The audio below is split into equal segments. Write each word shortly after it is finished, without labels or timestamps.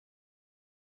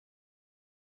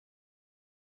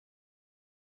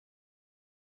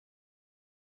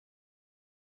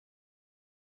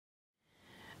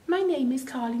My name is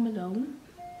Carly Malone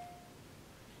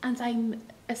and I'm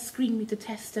a screen reader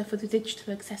tester for the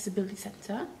Digital Accessibility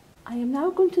Centre. I am now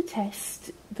going to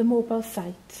test the mobile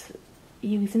site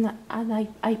using an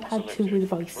iPad 2 with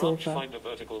VoiceOver. Find a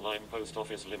vertical line Post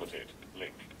Office Limited.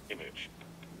 Link. Image.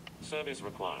 Service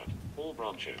required. All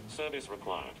branches. Service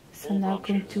required. So I'm now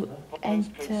going to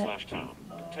enter.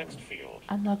 Text field.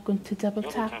 I'm now going to double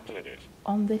tap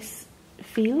on this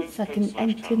field so I can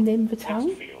enter the name of the town.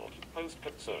 Text field.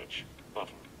 Postcode search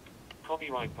button.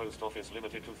 Copyright Post Office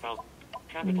Limited 2000.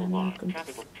 Capital Y.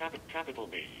 Capital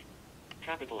B.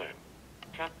 Capital N.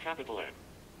 Capital N.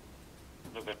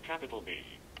 November. Capital B.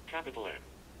 Capital N.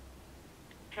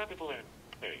 Capital N.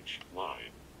 H Y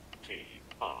T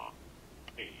R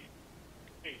E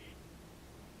E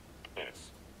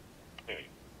S A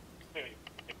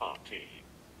R T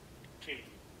T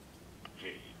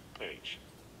G H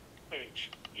H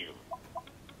U.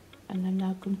 And I'm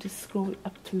now going to scroll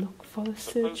up to look for the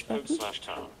search button.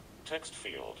 /town. Text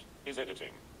field is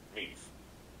editing. Neath.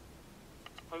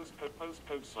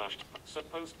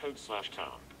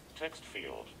 Postcode/town. Text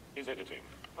field is editing.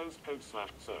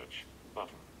 Postcode/search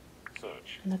button.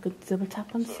 Search. And I'm going to double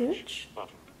tap on search.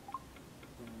 Button.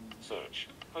 Search.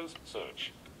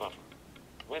 Search button.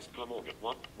 West Glamorgan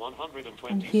 126.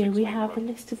 And here we have a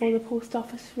list of all the post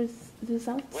office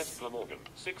results. West Glamorgan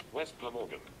 6. West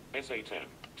Glamorgan SA10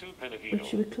 2 Pennehill.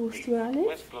 Which are close to where I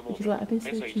live, which is what I've been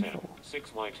searching for.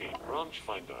 6 YT branch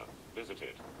finder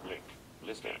visited link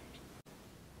list end.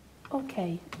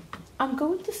 Okay, I'm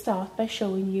going to start by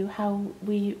showing you how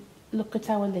we look at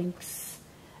our links,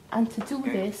 and to do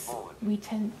this we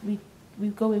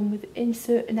go in with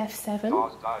insert and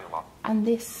F7, and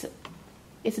this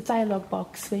is a dialog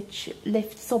box which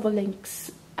lifts all the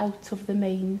links out of the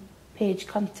main page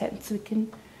content, so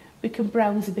we can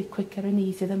browse a bit quicker and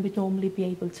easier than we'd normally be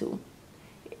able to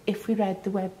if we read the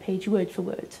web page word for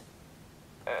word.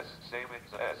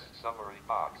 Summary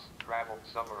box, travel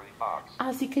summary box.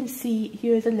 As you can see,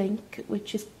 here's a link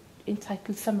which is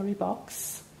entitled Summary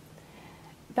Box.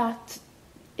 That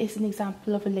is an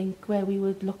example of a link where we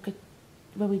would look at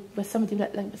where somebody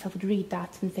like myself would read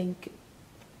that and think,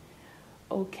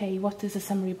 okay, what is a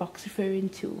summary box referring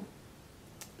to?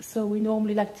 So we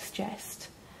normally like to suggest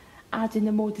adding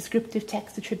a more descriptive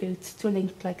text attribute to a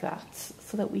link like that,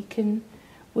 so that we can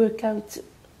work out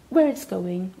where it's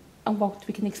going and what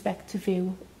we can expect to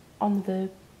view on the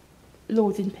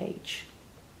loading page.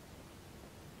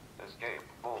 Escape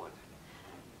bullet.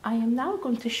 I am now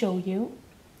going to show you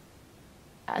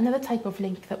another type of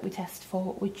link that we test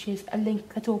for, which is a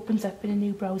link that opens up in a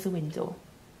new browser window.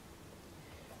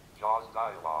 JAWS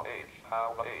dialog.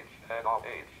 How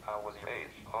was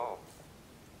home.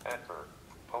 Enter.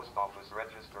 Post office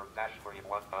register -3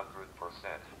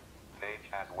 100%. Page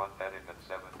has 1 heading and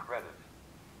 7 credit.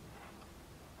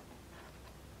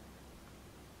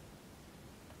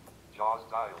 JAWS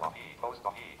dialog. Post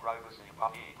privacy.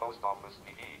 Post office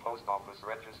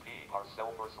register. Are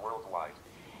servers worldwide.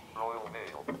 Royal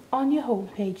Mail. On your home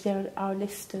page there are a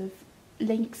list of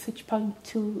links which point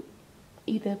to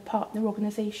either partner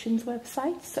organisations'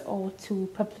 websites or to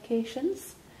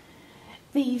publications.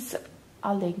 These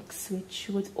are links which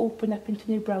would open up into a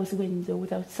new browser window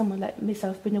without someone like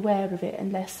myself being aware of it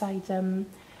unless I'd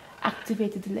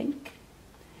activated the link.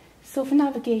 So for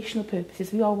navigational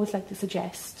purposes, we always like to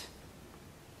suggest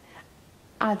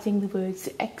adding the words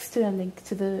external link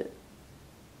to the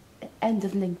end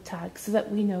of the link tag, so that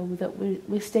we know that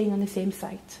we're staying on the same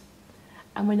site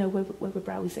and we know where we're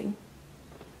browsing.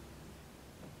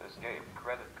 Escape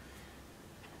credit.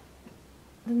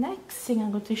 The next thing I'm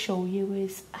going to show you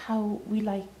is how we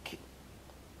like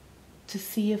to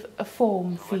see a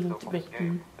form field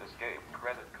written. Escape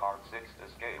credit card 6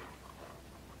 escape.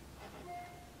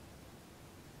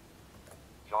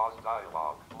 JAWS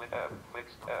dialog. F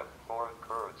fixed F foreign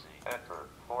currency. Enter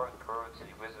foreign currency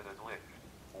visited link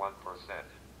 1%.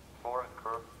 Foreign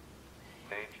currency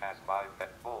page has 5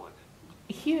 bullet.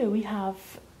 Here we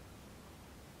have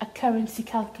a currency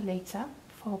calculator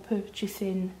for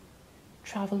purchasing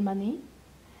travel money.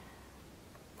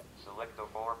 Select the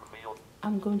form field.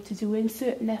 I'm going to do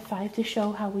insert and F5 to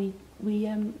show how we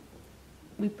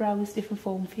browse different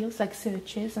form fields like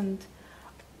searches and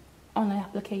online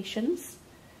applications.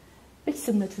 Bit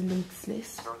similar to the links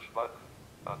list. Search button.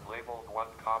 Unlabeled 1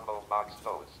 combo box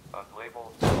toes.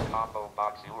 Unlabeled 2 combo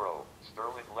box euro.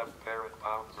 Sterling left parent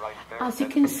pounds right parent. As you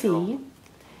can see,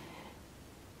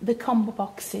 the combo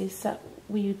boxes that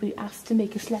we would be asked to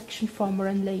make a selection from are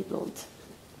unlabeled.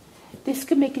 This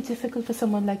can make it difficult for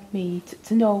someone like me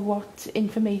to know what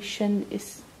information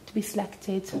is to be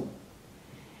selected.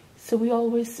 So we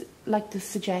always like to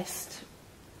suggest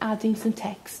adding some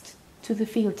text to the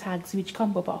field tags of each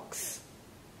combo box,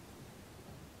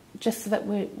 just so that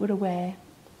we're aware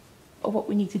of what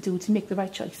we need to do to make the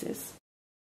right choices.